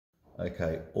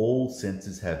Okay, all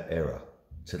sensors have error.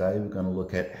 Today we're going to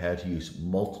look at how to use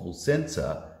multiple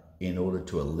sensor in order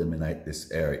to eliminate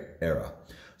this error.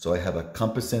 So I have a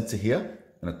compass sensor here,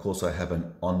 and of course I have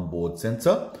an onboard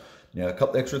sensor. Now a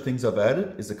couple extra things I've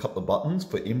added is a couple of buttons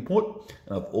for input,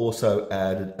 and I've also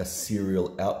added a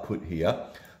serial output here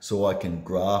so I can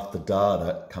graph the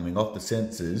data coming off the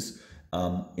sensors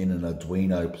in an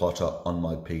Arduino plotter on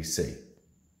my PC.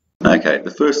 Okay, the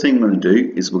first thing I'm going to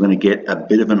do is we're going to get a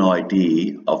bit of an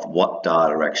idea of what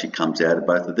data actually comes out of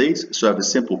both of these. So I have a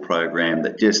simple program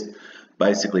that just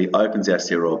basically opens our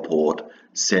serial port,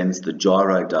 sends the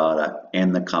gyro data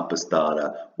and the compass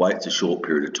data, waits a short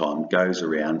period of time, goes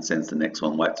around, sends the next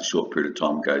one, waits a short period of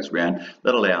time, goes around.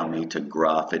 That'll allow me to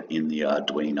graph it in the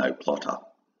Arduino plotter.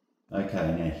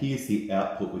 Okay, now here's the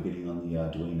output we're getting on the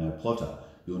Arduino plotter.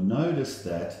 You'll notice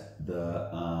that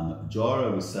the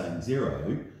gyro is saying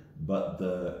 0, but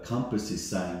the compass is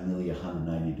saying nearly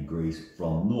 180 degrees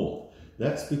from north.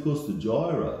 That's because the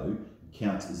gyro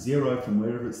counts 0 from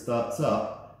wherever it starts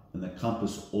up, and the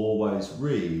compass always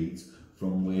reads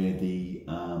from where the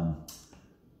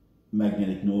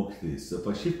magnetic north is. So if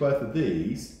I shift both of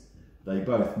these, they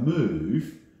both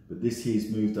move, but this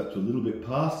here's moved up to a little bit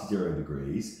past 0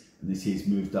 degrees, and this here's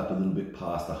moved up a little bit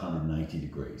past 180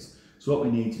 degrees. So what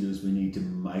we need to do is we need to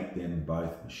make them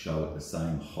both show at the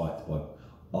same height by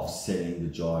offsetting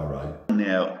the gyro.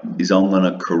 Now is I'm going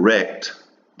to correct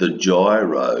the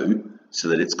gyro so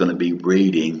that it's going to be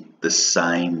reading the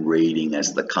same reading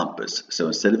as the compass. So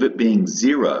instead of it being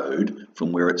zeroed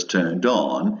from where it's turned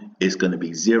on, it's going to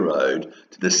be zeroed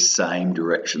to the same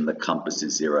direction the compass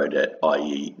is zeroed at,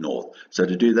 i.e. north. So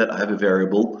to do that, I have a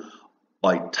variable.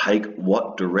 I take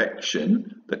what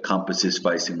direction the compass is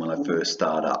facing when I first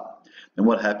start up. And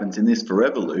what happens in this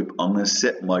forever loop, I'm going to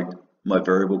set my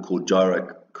variable called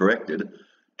gyro corrected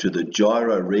to the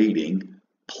gyro reading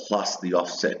plus the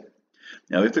offset.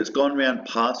 Now if it's gone around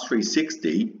past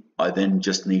 360, I then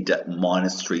just need that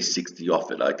minus 360 off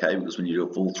it, okay? Because when you do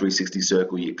a full 360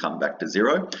 circle, you come back to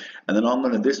 0. And then I'm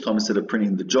going to, this time instead of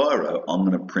printing the gyro, I'm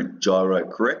going to print gyro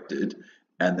corrected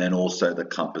and then also the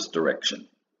compass direction.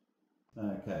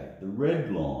 Okay, the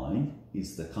red line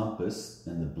is the compass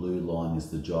and the blue line is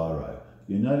the gyro.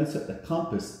 You'll notice that the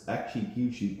compass actually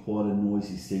gives you quite a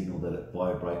noisy signal that it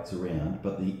vibrates around,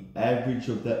 but the average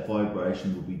of that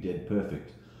vibration will be dead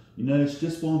perfect. You notice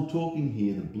just while I'm talking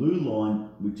here, the blue line,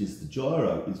 which is the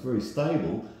gyro, is very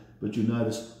stable, but you'll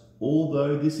notice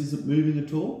although this isn't moving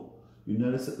at all, you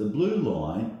notice that the blue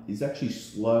line is actually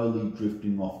slowly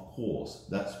drifting off course.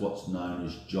 That's what's known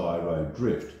as gyro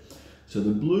drift. So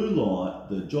the blue line,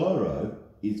 the gyro,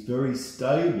 is very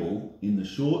stable in the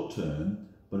short term,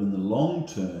 but in the long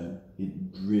term,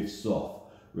 it drifts off.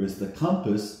 Whereas the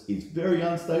compass is very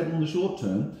unstable in the short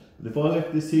term, but if I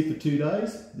left this here for 2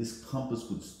 days, this compass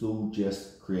would still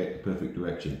just create the perfect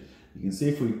direction. You can see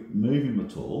if we move him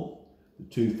at all, the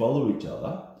two follow each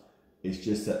other. It's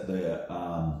just that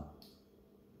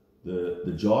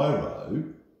the gyro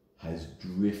has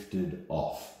drifted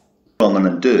off. What I'm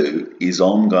going to do is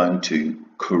I'm going to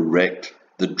correct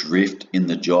the drift in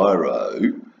the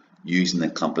gyro using the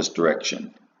compass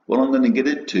direction. What I'm going to get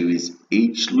it to is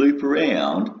each loop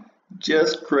around,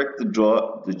 just correct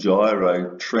the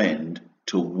gyro trend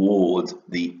towards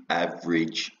the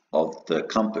average of the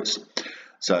compass.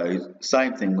 So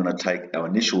same thing, we're going to take our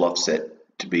initial offset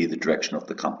to be the direction of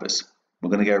the compass. We're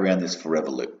going to go around this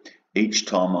forever loop. Each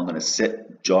time I'm going to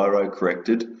set gyro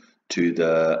corrected to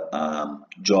the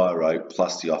gyro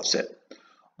plus the offset.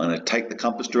 I'm going to take the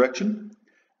compass direction,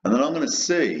 and then I'm going to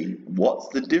see what's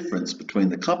the difference between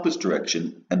the compass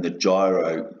direction and the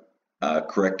gyro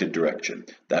corrected direction.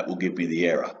 That will give me the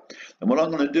error. And what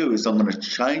I'm going to do is I'm going to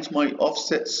change my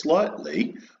offset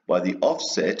slightly by the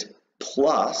offset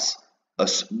plus a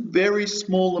very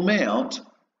small amount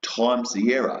times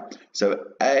the error. So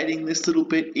adding this little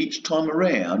bit each time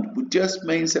around just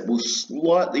means that we'll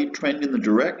slightly trend in the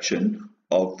direction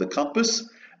of the compass.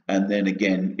 And then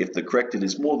again, if the corrected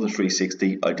is more than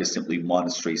 360, I just simply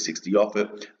minus 360 off it.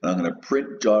 And I'm going to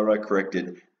print gyro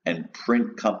corrected and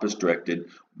print compass directed,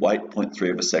 wait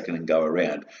 0.3 of a second and go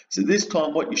around. So this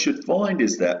time what you should find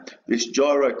is that this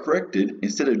gyro corrected,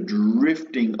 instead of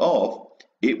drifting off,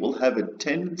 it will have a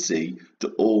tendency to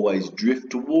always drift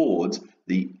towards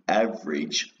the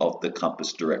average of the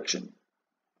compass direction.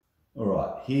 All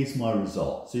right, here's my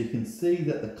result. So you can see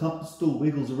that the compass still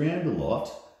wiggles around a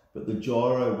lot, but the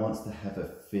gyro wants to have a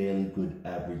fairly good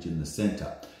average in the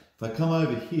center. If I come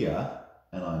over here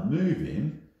and I move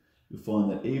him, you'll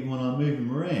find that even when I move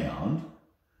him around,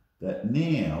 that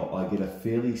now I get a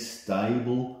fairly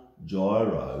stable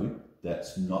gyro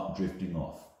that's not drifting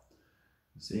off.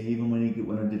 See, even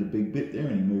when I did a big bit there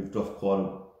and he moved off quite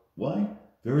a way,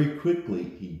 very quickly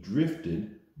he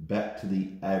drifted back to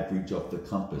the average of the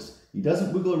compass. He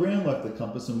doesn't wiggle around like the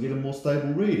compass and we get a more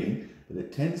stable reading, but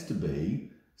it tends to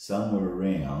be somewhere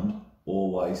around,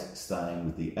 always staying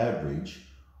with the average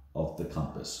of the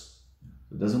compass.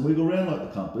 It doesn't wiggle around like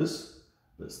the compass,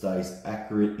 but stays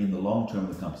accurate in the long term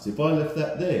of the compass. If I left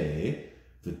that there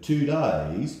for 2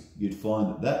 days, you'd find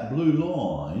that that blue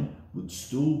line would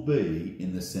still be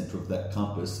in the center of that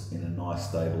compass in a nice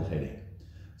stable heading.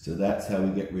 So that's how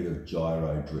we get rid of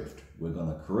gyro drift. We're going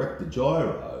to correct the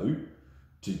gyro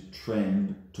to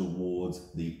trend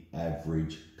towards the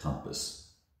average compass.